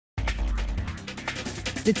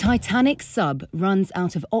The Titanic sub runs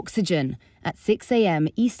out of oxygen at 6 a.m.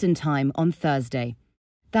 Eastern Time on Thursday.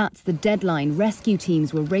 That's the deadline rescue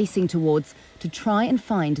teams were racing towards to try and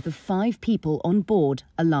find the 5 people on board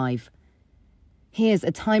alive. Here's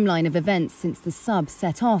a timeline of events since the sub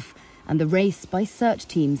set off and the race by search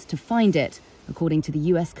teams to find it, according to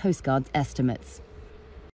the US Coast Guard's estimates.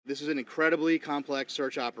 This is an incredibly complex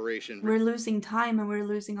search operation. We're losing time and we're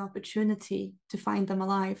losing opportunity to find them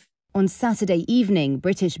alive. On Saturday evening,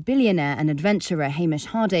 British billionaire and adventurer Hamish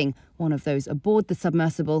Harding, one of those aboard the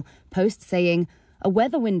submersible, posts saying, "A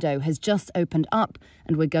weather window has just opened up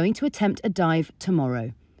and we're going to attempt a dive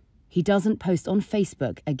tomorrow." He doesn't post on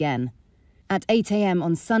Facebook again. At 8 a.m.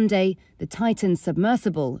 on Sunday, the Titan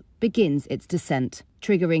Submersible begins its descent,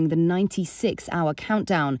 triggering the 96-hour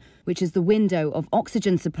countdown, which is the window of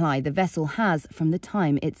oxygen supply the vessel has from the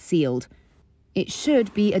time it's sealed. It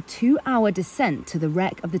should be a 2-hour descent to the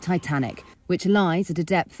wreck of the Titanic, which lies at a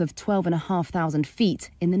depth of 12,500 feet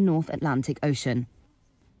in the North Atlantic Ocean.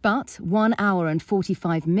 But 1 hour and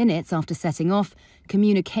 45 minutes after setting off,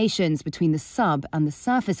 communications between the sub and the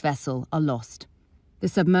surface vessel are lost. The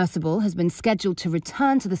submersible has been scheduled to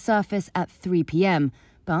return to the surface at 3 p.m,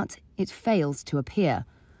 but it fails to appear.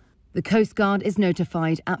 The Coast Guard is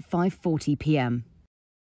notified at 5:40 p.m.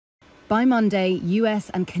 By Monday, US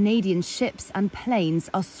and Canadian ships and planes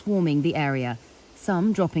are swarming the area,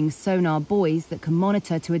 some dropping sonar buoys that can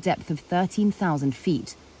monitor to a depth of 13,000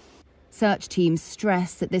 feet. Search teams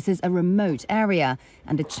stress that this is a remote area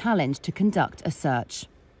and a challenge to conduct a search.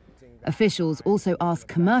 Officials also ask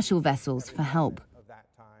commercial vessels for help.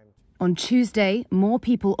 On Tuesday, more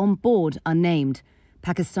people on board are named.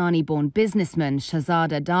 Pakistani-born businessman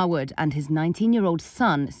Shahzada Dawood and his 19-year-old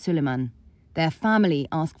son, Suleiman. Their family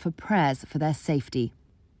ask for prayers for their safety.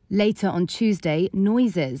 Later on Tuesday,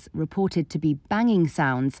 noises, reported to be banging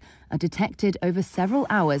sounds, are detected over several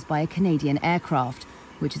hours by a Canadian aircraft,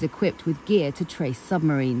 which is equipped with gear to trace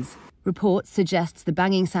submarines. Reports suggest the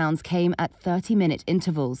banging sounds came at 30-minute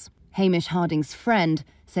intervals. Hamish Harding's friend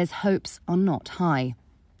says hopes are not high.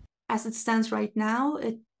 As it stands right now,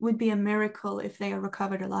 it would be a miracle if they are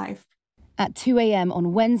recovered alive. At 2 a.m.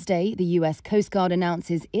 on Wednesday, the US Coast Guard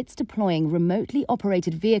announces it's deploying remotely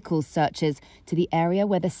operated vehicle searches to the area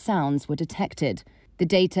where the sounds were detected. The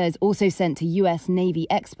data is also sent to US Navy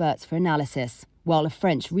experts for analysis, while a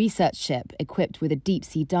French research ship equipped with a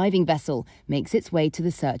deep-sea diving vessel makes its way to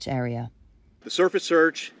the search area. The surface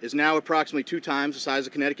search is now approximately 2 times the size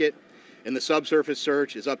of Connecticut, and the subsurface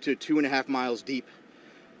search is up to 2.5 miles deep,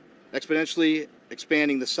 exponentially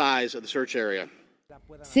expanding the size of the search area.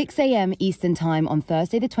 6 a.m. Eastern Time on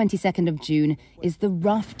Thursday, the 22nd of June, is the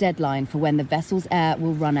rough deadline for when the vessel's air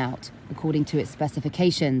will run out, according to its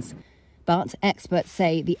specifications. But experts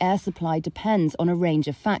say the air supply depends on a range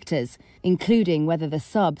of factors, including whether the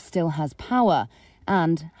sub still has power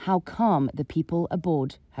and how calm the people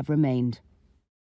aboard have remained.